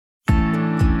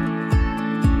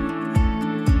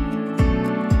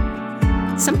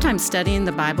Sometimes studying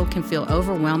the Bible can feel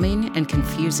overwhelming and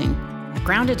confusing.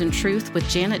 Grounded in Truth with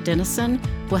Janet Dennison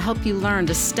will help you learn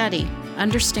to study,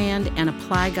 understand, and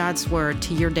apply God's Word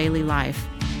to your daily life.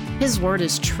 His Word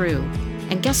is true,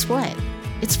 and guess what?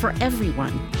 It's for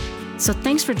everyone. So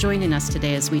thanks for joining us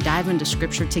today as we dive into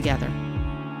Scripture together.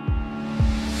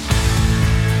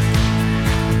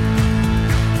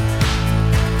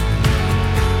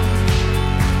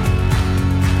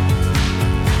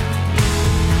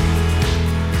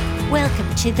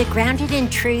 Welcome to the Grounded in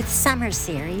Truth Summer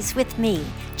Series with me,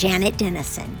 Janet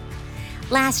Dennison.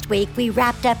 Last week, we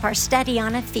wrapped up our study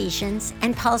on Ephesians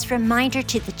and Paul's reminder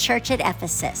to the church at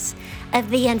Ephesus of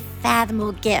the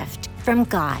unfathomable gift from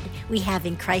God we have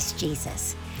in Christ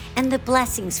Jesus and the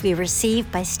blessings we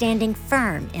receive by standing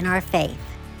firm in our faith.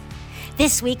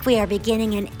 This week, we are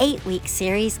beginning an 8-week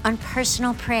series on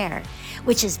personal prayer,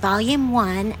 which is Volume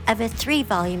 1 of a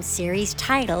 3-volume series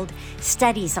titled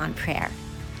Studies on Prayer.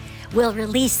 We'll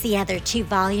release the other 2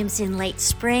 volumes in late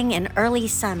spring and early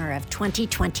summer of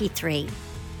 2023.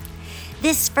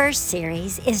 This first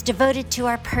series is devoted to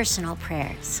our personal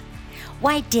prayers.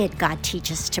 Why did God teach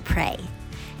us to pray?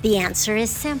 The answer is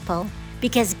simple,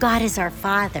 because God is our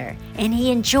Father and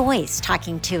He enjoys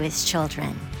talking to His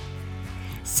children.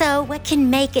 So what can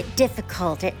make it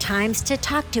difficult at times to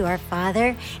talk to our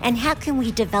Father, and how can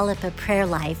we develop a prayer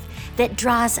life that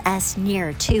draws us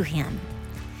nearer to Him?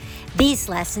 These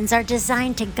lessons are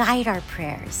designed to guide our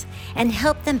prayers and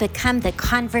help them become the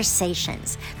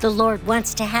conversations the Lord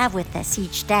wants to have with us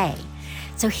each day,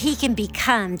 so He can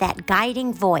become that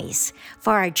guiding voice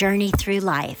for our journey through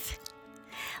life.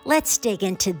 Let's dig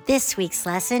into this week's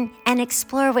lesson and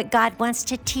explore what God wants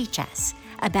to teach us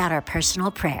about our personal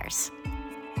prayers.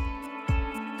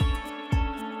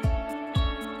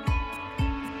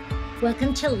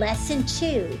 Welcome to Lesson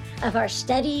 2 of our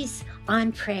studies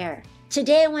on prayer.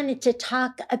 Today I wanted to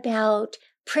talk about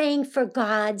praying for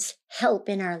God's help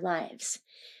in our lives.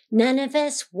 None of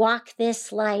us walk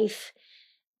this life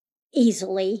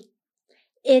easily.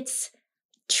 It's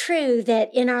true that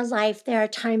in our life there are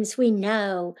times we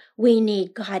know we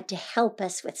need God to help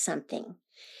us with something.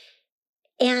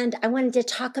 And I wanted to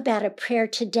talk about a prayer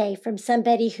today from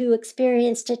somebody who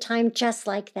experienced a time just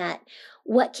like that.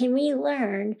 What can we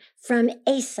learn from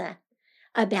Asa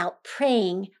about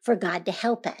praying for God to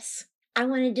help us? I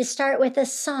wanted to start with a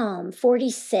Psalm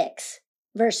 46,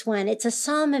 verse 1. It's a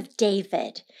psalm of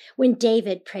David, when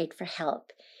David prayed for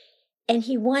help. And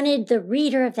he wanted the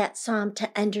reader of that psalm to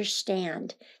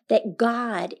understand that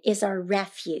God is our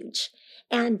refuge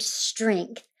and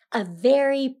strength, a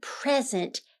very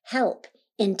present help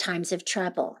in times of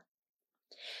trouble.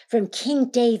 From King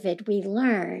David, we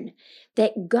learn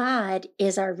that God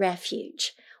is our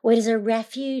refuge. What is a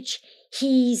refuge?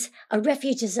 A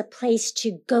refuge is a place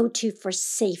to go to for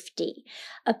safety,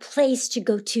 a place to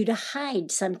go to hide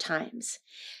sometimes.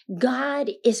 God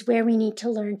is where we need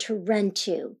to learn to run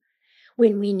to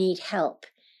when we need help.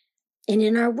 And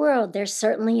in our world, there's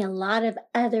certainly a lot of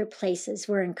other places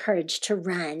we're encouraged to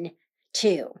run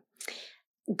to.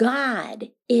 God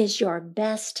is your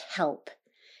best help.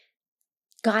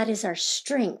 God is our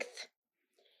strength.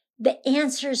 The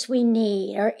answers we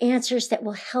need are answers that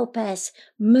will help us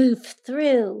move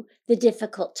through the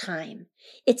difficult time.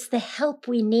 It's the help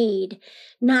we need,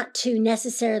 not to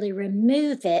necessarily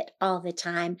remove it all the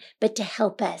time, but to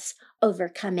help us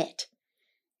overcome it.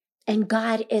 And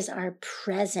God is our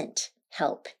present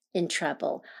help in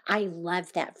trouble. I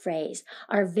love that phrase,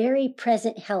 our very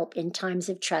present help in times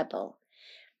of trouble.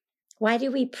 Why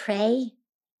do we pray?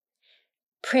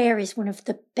 Prayer is one of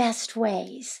the best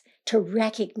ways to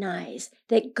recognize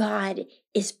that God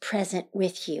is present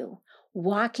with you,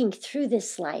 walking through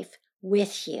this life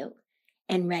with you,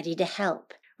 and ready to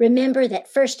help. Remember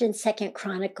that 1st and 2nd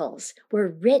Chronicles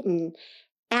were written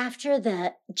after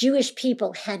the Jewish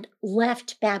people had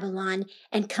left Babylon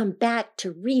and come back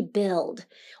to rebuild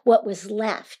what was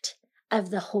left of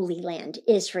the Holy Land,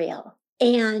 Israel.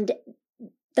 And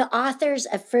the authors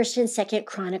of 1st and 2nd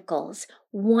Chronicles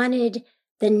wanted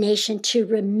the nation to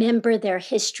remember their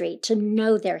history, to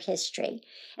know their history.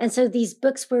 And so these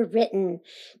books were written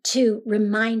to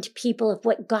remind people of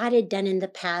what God had done in the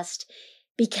past,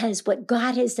 because what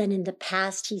God has done in the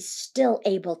past, He's still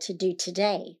able to do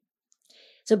today.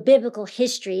 So biblical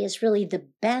history is really the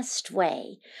best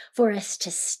way for us to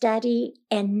study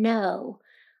and know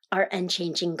our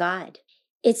unchanging God.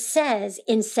 It says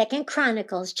in 2nd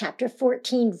Chronicles chapter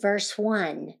 14, verse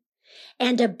 1,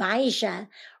 and Abijah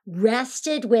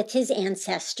rested with his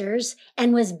ancestors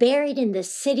and was buried in the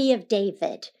city of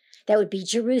David. That would be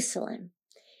Jerusalem.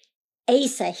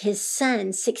 Asa, his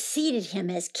son, succeeded him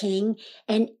as king,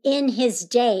 and in his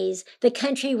days, the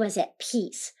country was at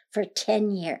peace for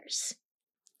 10 years.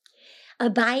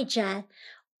 Abijah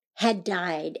had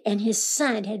died, and his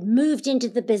son had moved into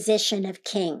the position of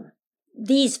king.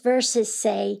 These verses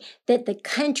say that the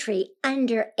country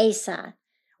under Asa,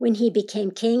 when he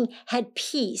became king, had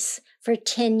peace for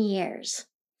 10 years.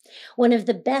 One of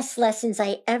the best lessons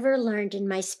I ever learned in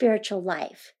my spiritual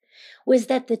life was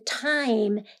that the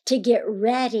time to get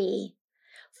ready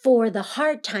for the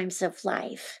hard times of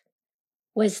life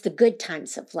was the good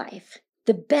times of life.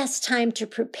 The best time to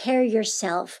prepare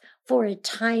yourself for a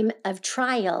time of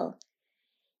trial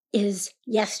is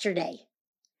yesterday.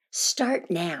 Start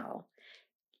now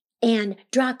and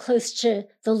draw close to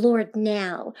the Lord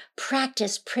now.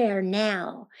 Practice prayer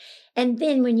now. And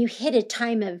then when you hit a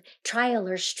time of trial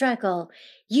or struggle,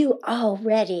 you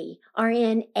already are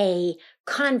in a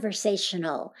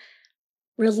conversational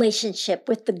relationship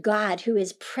with the God who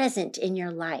is present in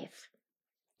your life.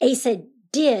 Asa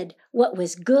did what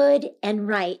was good and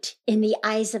right in the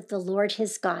eyes of the Lord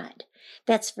his God.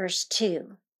 That's verse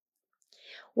 2.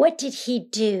 What did he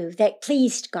do that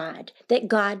pleased God, that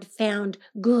God found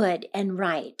good and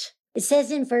right? It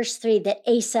says in verse 3 that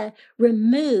Asa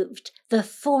removed the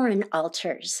foreign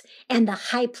altars and the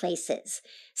high places,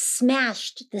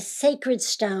 smashed the sacred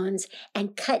stones,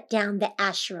 and cut down the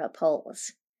Asherah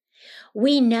poles.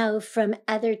 We know from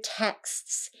other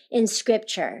texts in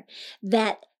Scripture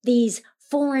that these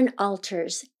foreign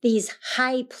altars, these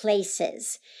high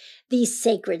places, these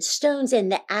sacred stones,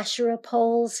 and the Asherah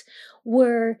poles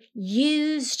were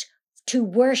used to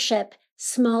worship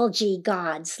small g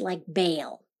gods like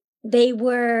Baal. They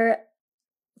were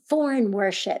foreign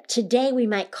worship. Today we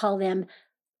might call them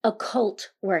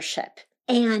occult worship.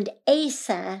 And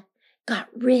Asa got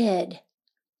rid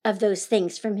of those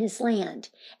things from his land.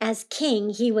 As king,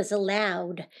 he was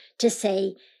allowed to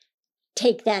say,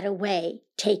 take that away,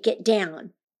 take it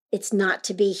down. It's not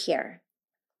to be here.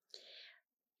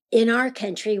 In our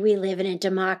country, we live in a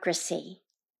democracy.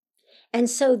 And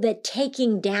so the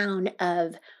taking down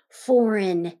of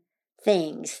foreign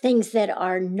things that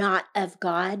are not of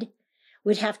God,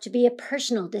 would have to be a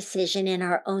personal decision in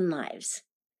our own lives.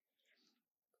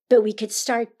 But we could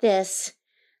start this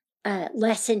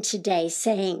lesson today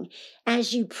saying,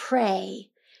 as you pray,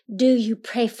 do you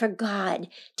pray for God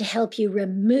to help you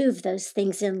remove those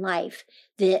things in life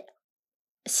that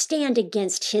stand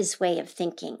against his way of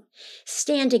thinking,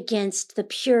 stand against the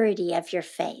purity of your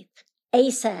faith?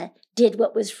 Asa did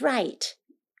what was right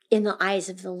in the eyes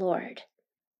of the Lord.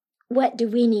 What do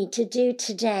we need to do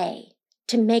today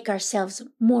to make ourselves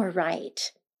more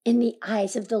right in the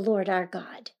eyes of the Lord our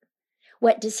God?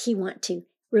 What does he want to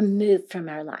remove from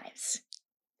our lives?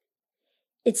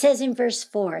 It says in verse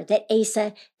 4 that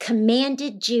Asa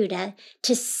commanded Judah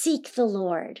to seek the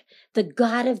Lord, the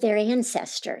God of their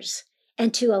ancestors,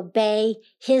 and to obey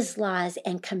his laws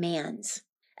and commands.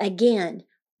 Again,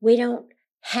 we don't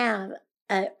have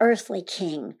an earthly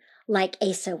king like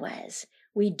Asa was.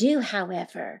 We do,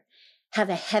 however, have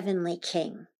a heavenly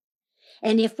king.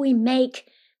 And if we make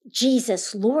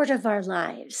Jesus Lord of our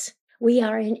lives, we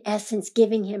are in essence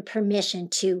giving him permission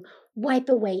to wipe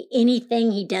away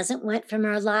anything he doesn't want from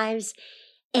our lives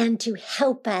and to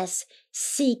help us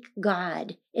seek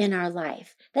God in our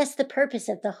life. That's the purpose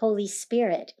of the Holy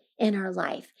Spirit in our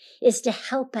life, is to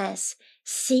help us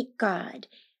seek God.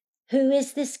 Who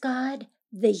is this God?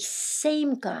 The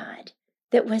same God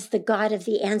that was the God of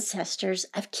the ancestors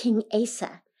of King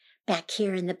Asa back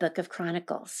here in the book of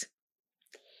Chronicles.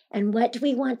 And what do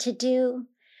we want to do?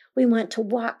 We want to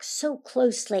walk so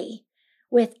closely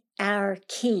with our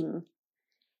King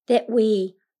that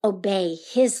we obey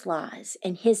his laws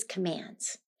and his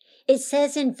commands. It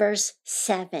says in verse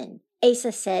 7,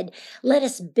 Asa said, "Let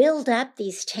us build up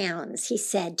these towns," he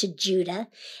said to Judah,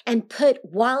 "and put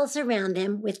walls around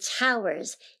them with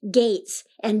towers, gates,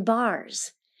 and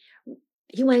bars."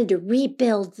 He wanted to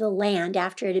rebuild the land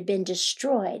after it had been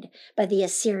destroyed by the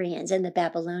Assyrians and the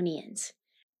Babylonians.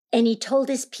 And he told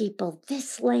his people,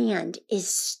 this land is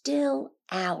still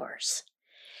ours.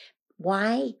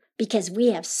 Why? Because we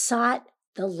have sought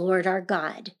the Lord our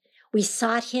God. We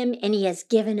sought him, and he has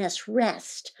given us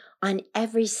rest on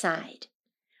every side.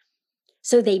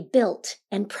 So they built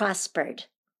and prospered.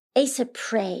 Asa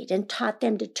prayed and taught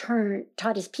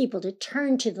his people to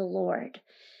turn to the Lord,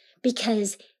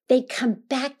 because they'd come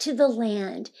back to the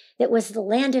land that was the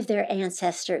land of their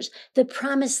ancestors, the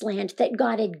promised land that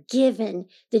God had given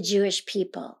the Jewish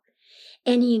people.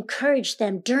 And he encouraged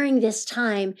them during this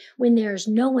time when there's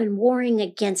no one warring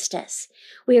against us.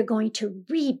 We are going to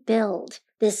rebuild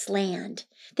this land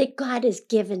that God has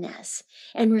given us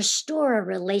and restore a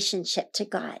relationship to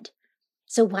God.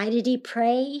 So why did he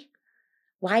pray?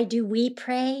 Why do we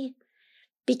pray?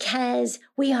 Because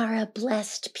we are a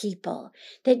blessed people,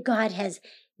 that God has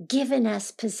given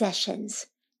us possessions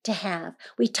to have.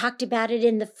 We talked about it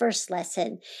in the first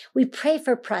lesson. We pray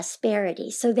for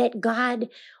prosperity so that God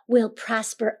will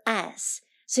prosper us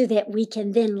so that we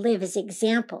can then live as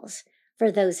examples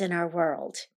for those in our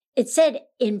world. It said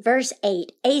in verse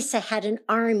 8, Asa had an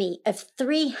army of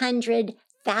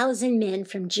 300,000 men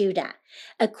from Judah,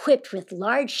 equipped with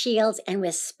large shields and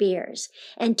with spears,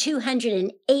 and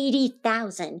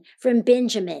 280,000 from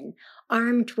Benjamin,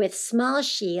 armed with small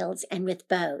shields and with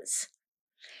bows.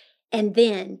 And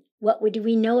then, what do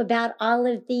we know about all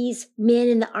of these men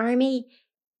in the army?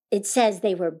 It says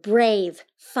they were brave,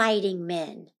 fighting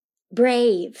men.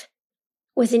 Brave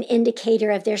was an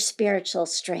indicator of their spiritual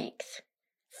strength.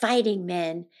 Fighting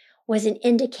men was an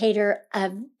indicator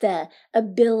of the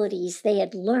abilities they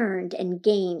had learned and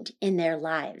gained in their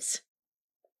lives.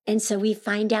 And so we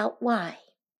find out why.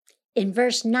 In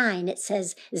verse 9, it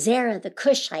says, Zerah the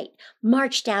Cushite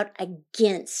marched out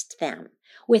against them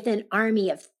with an army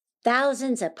of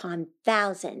thousands upon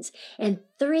thousands and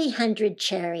 300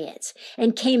 chariots,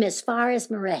 and came as far as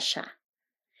Mareshah.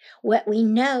 What we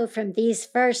know from these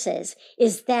verses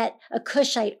is that a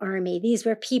Cushite army, these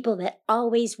were people that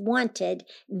always wanted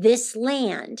this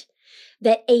land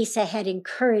that Asa had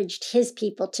encouraged his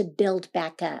people to build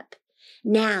back up.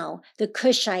 Now the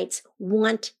Cushites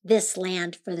want this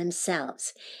land for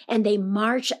themselves, and they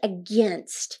march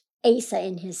against Asa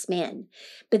and his men.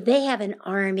 But they have an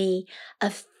army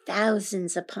of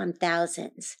thousands upon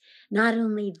thousands. Not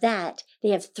only that, they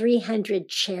have 300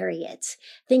 chariots.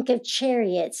 Think of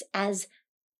chariots as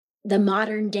the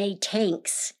modern day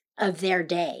tanks of their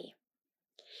day.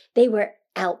 They were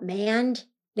outmanned,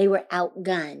 they were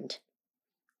outgunned.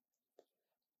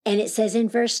 And it says in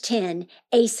verse 10,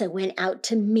 Asa went out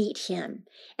to meet him,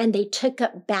 and they took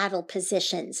up battle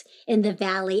positions in the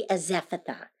valley of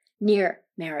Zephathah near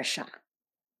Mareshah.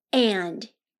 And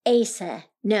Asa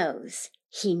knows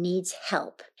he needs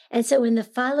help. And so in the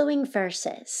following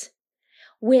verses,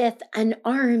 with an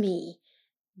army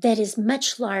that is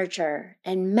much larger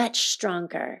and much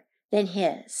stronger than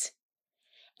his,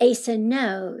 Asa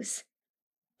knows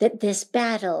that this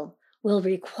battle will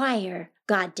require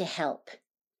God to help.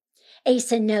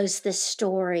 Asa knows the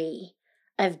story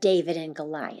of David and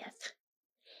Goliath.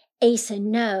 Asa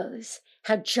knows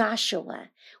how Joshua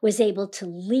was able to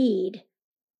lead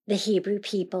the Hebrew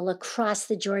people across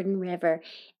the Jordan River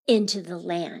into the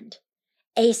land.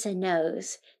 Asa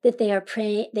knows that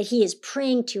that he is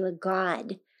praying to a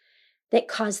God that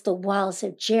caused the walls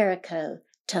of Jericho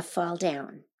to fall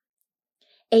down.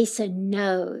 Asa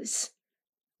knows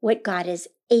what God is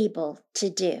able to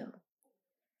do.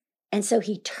 And so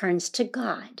he turns to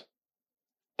God,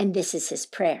 and this is his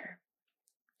prayer.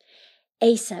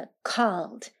 Asa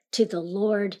called to the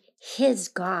Lord his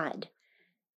God.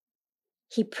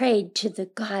 He prayed to the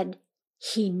God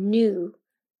he knew,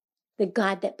 the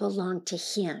God that belonged to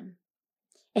him.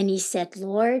 And he said,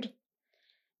 Lord,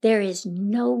 there is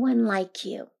no one like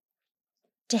you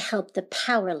to help the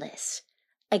powerless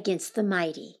against the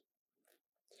mighty.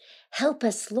 Help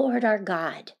us, Lord our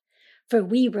God, for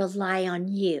we rely on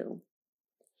you.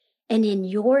 And in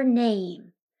your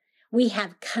name, we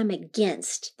have come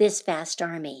against this vast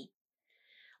army.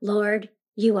 Lord,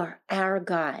 you are our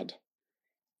God.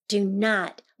 Do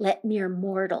not let mere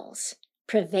mortals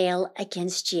prevail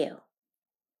against you.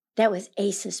 That was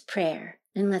Asa's prayer,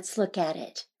 and let's look at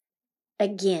it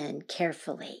again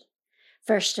carefully.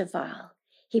 First of all,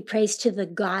 he prays to the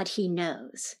God he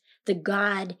knows. The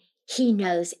God he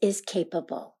knows is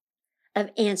capable of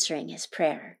answering his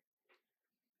prayer.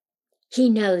 He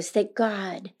knows that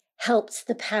God helps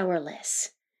the powerless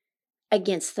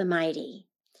against the mighty.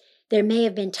 There may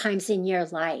have been times in your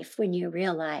life when you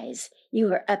realize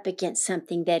you are up against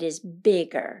something that is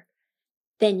bigger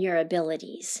than your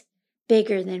abilities,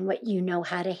 bigger than what you know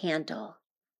how to handle.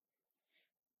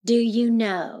 Do you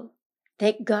know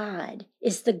that God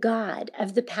is the God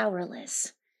of the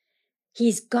powerless?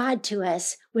 He's God to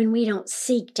us when we don't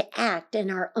seek to act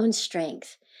in our own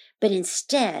strength, but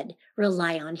instead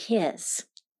rely on his.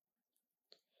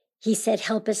 He said,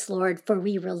 help us, Lord, for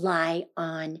we rely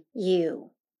on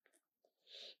you.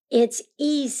 It's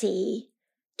easy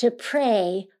to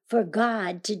pray for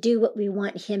God to do what we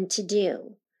want him to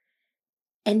do,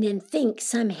 and then think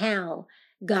somehow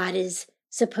God is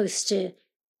supposed to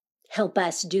help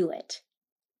us do it.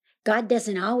 God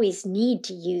doesn't always need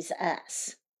to use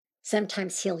us.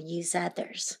 Sometimes he'll use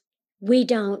others. We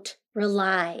don't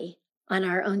rely on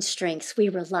our own strengths. We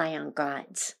rely on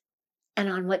God's and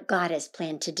on what God has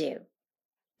planned to do.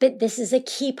 But this is a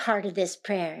key part of this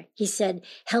prayer. He said,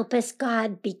 help us,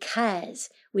 God, because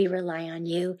we rely on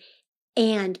you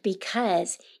and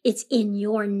because it's in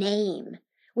your name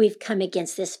we've come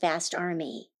against this vast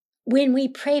army. When we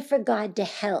pray for God to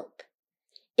help,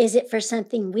 is it for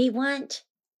something we want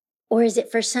or is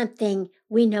it for something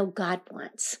we know God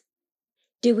wants?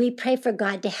 Do we pray for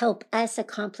God to help us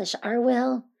accomplish our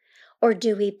will, or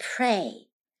do we pray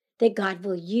that God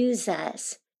will use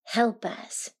us, help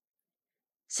us,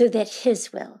 so that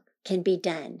his will can be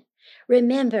done?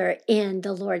 Remember, in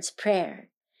the Lord's Prayer,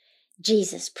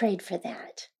 Jesus prayed for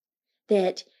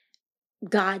that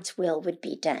God's will would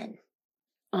be done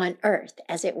on earth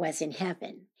as it was in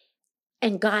heaven.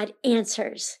 And God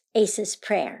answers Asa's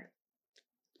prayer.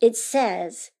 It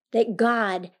says that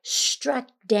God struck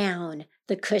down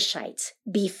the Cushites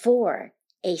before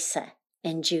Asa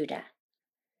and Judah.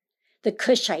 The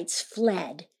Cushites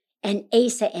fled, and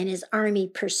Asa and his army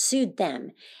pursued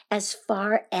them as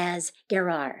far as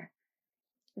Gerar.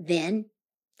 Then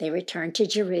they returned to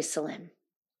Jerusalem.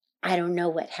 I don't know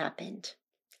what happened.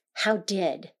 How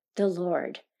did the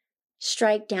Lord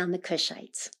strike down the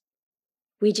Cushites?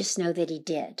 We just know that he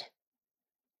did.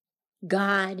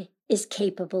 God is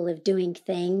capable of doing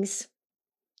things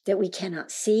that we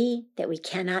cannot see, that we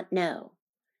cannot know.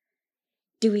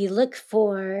 Do we look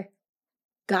for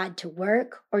God to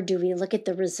work, or do we look at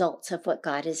the results of what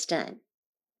God has done?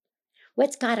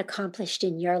 What's God accomplished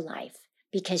in your life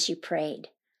because you prayed?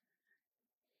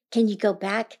 Can you go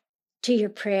back to your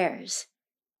prayers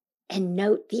and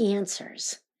note the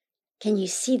answers? Can you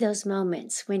see those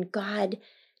moments when God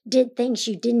did things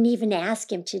you didn't even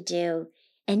ask him to do,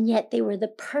 and yet they were the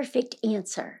perfect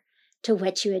answer to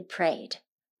what you had prayed?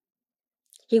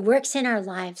 He works in our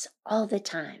lives all the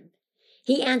time.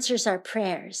 He answers our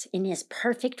prayers in his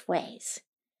perfect ways.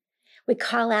 We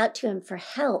call out to him for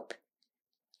help,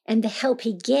 and the help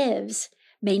he gives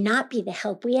may not be the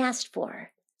help we asked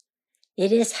for.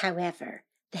 It is, however,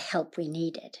 the help we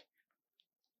needed.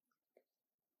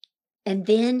 And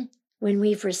then when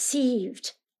we've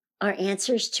received our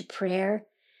answers to prayer,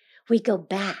 we go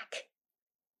back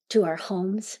to our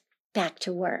homes, back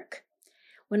to work.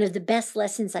 One of the best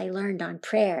lessons I learned on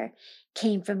prayer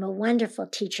came from a wonderful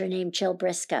teacher named Jill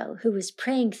Briscoe, who was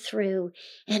praying through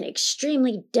an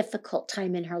extremely difficult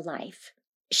time in her life.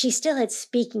 She still had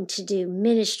speaking to do,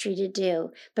 ministry to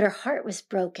do, but her heart was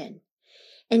broken.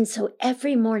 And so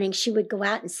every morning she would go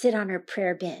out and sit on her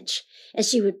prayer bench, and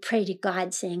she would pray to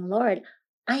God saying, Lord,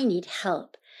 I need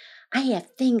help. I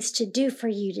have things to do for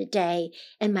you today,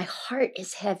 and my heart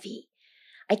is heavy.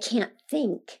 I can't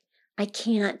think. I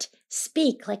can't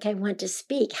speak like I want to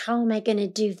speak. How am I going to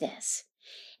do this?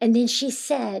 And then she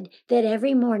said that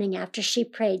every morning after she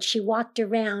prayed, she walked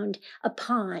around a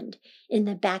pond in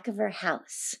the back of her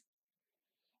house.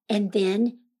 And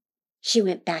then she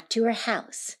went back to her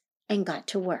house and got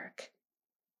to work.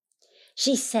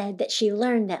 She said that she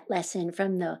learned that lesson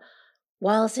from the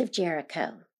walls of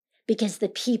Jericho because the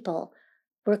people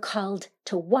were called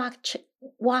to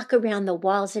walk around the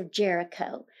walls of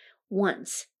Jericho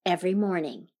once every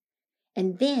morning.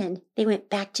 And then they went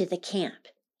back to the camp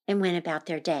and went about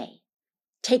their day.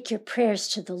 Take your prayers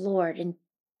to the Lord and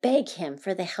beg him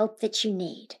for the help that you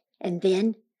need. And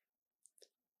then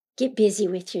get busy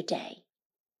with your day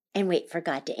and wait for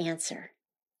God to answer.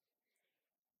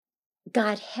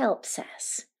 God helps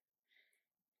us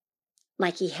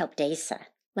like he helped Asa,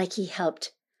 like he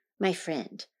helped my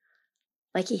friend,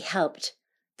 like he helped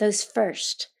those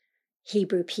first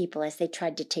Hebrew people as they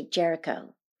tried to take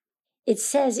Jericho. It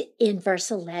says in verse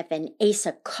 11,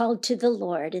 Asa called to the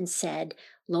Lord and said,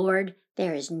 Lord,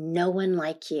 there is no one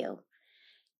like you.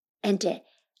 And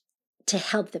to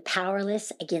help the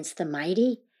powerless against the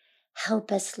mighty,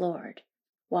 help us, Lord.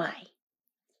 Why?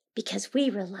 Because we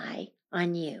rely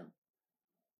on you.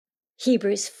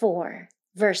 Hebrews 4,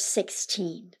 verse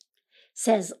 16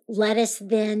 says, let us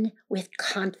then with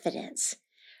confidence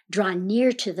draw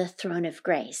near to the throne of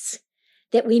grace,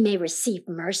 that we may receive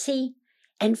mercy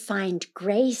and find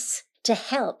grace to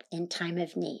help in time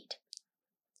of need.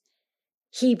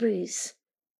 Hebrews,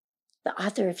 the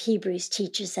author of Hebrews,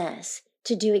 teaches us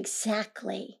to do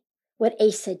exactly what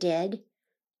Asa did,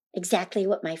 exactly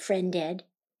what my friend did,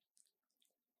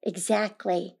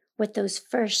 exactly what those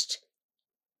first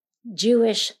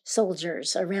Jewish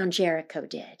soldiers around Jericho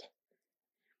did.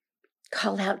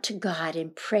 Call out to God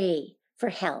and pray for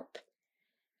help.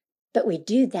 But we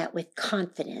do that with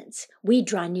confidence. We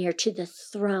draw near to the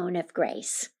throne of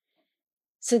grace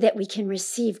so that we can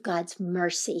receive God's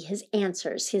mercy, his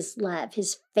answers, his love,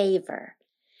 his favor,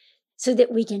 so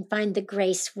that we can find the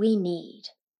grace we need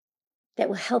that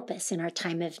will help us in our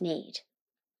time of need.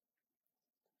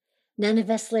 None of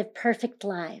us live perfect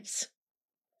lives,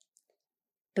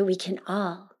 but we can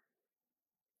all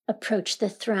approach the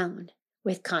throne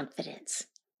with confidence,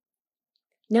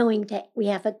 knowing that we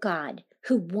have a God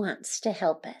who wants to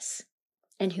help us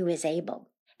and who is able.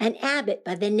 An abbot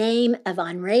by the name of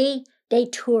Henri de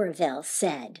Tourville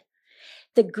said,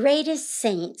 "The greatest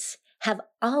saints have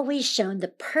always shown the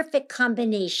perfect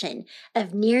combination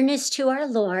of nearness to our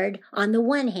Lord on the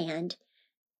one hand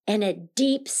and a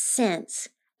deep sense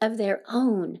of their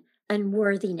own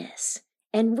unworthiness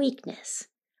and weakness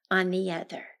on the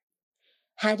other."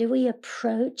 How do we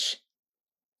approach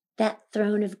that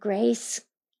throne of grace?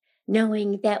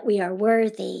 Knowing that we are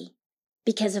worthy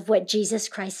because of what Jesus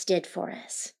Christ did for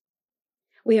us.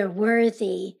 We are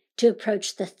worthy to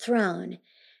approach the throne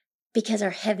because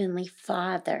our Heavenly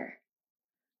Father,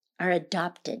 our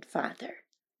adopted Father,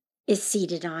 is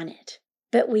seated on it.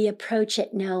 But we approach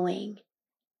it knowing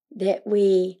that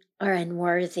we are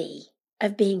unworthy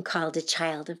of being called a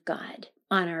child of God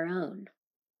on our own.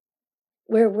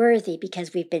 We're worthy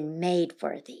because we've been made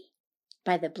worthy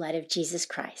by the blood of Jesus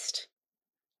Christ.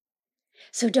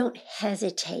 So don't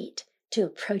hesitate to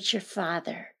approach your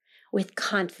Father with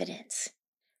confidence,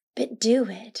 but do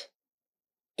it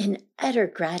in utter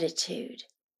gratitude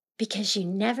because you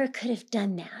never could have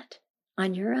done that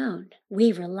on your own.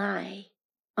 We rely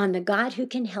on the God who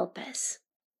can help us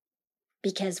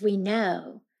because we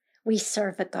know we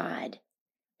serve a God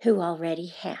who already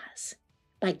has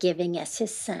by giving us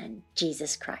his Son,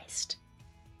 Jesus Christ.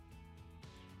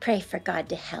 Pray for God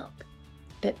to help,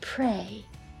 but pray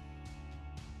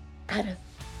out of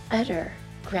utter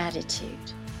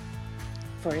gratitude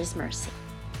for his mercy.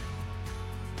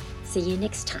 See you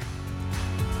next time.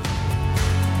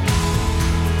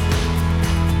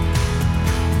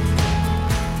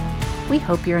 We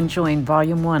hope you're enjoying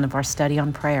Volume 1 of our study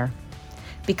on prayer.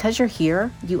 Because you're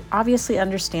here, you obviously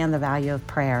understand the value of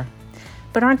prayer.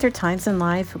 But aren't there times in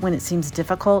life when it seems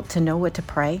difficult to know what to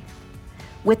pray?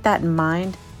 With that in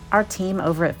mind, our team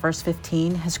over at First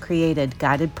 15 has created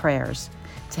guided prayers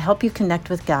to help you connect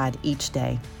with God each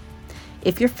day.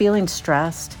 If you're feeling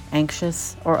stressed,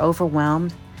 anxious, or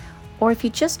overwhelmed, or if you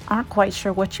just aren't quite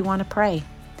sure what you want to pray,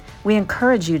 we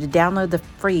encourage you to download the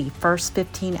free First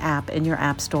 15 app in your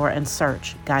app store and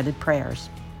search Guided Prayers.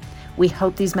 We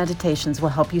hope these meditations will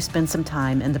help you spend some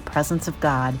time in the presence of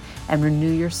God and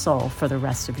renew your soul for the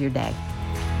rest of your day.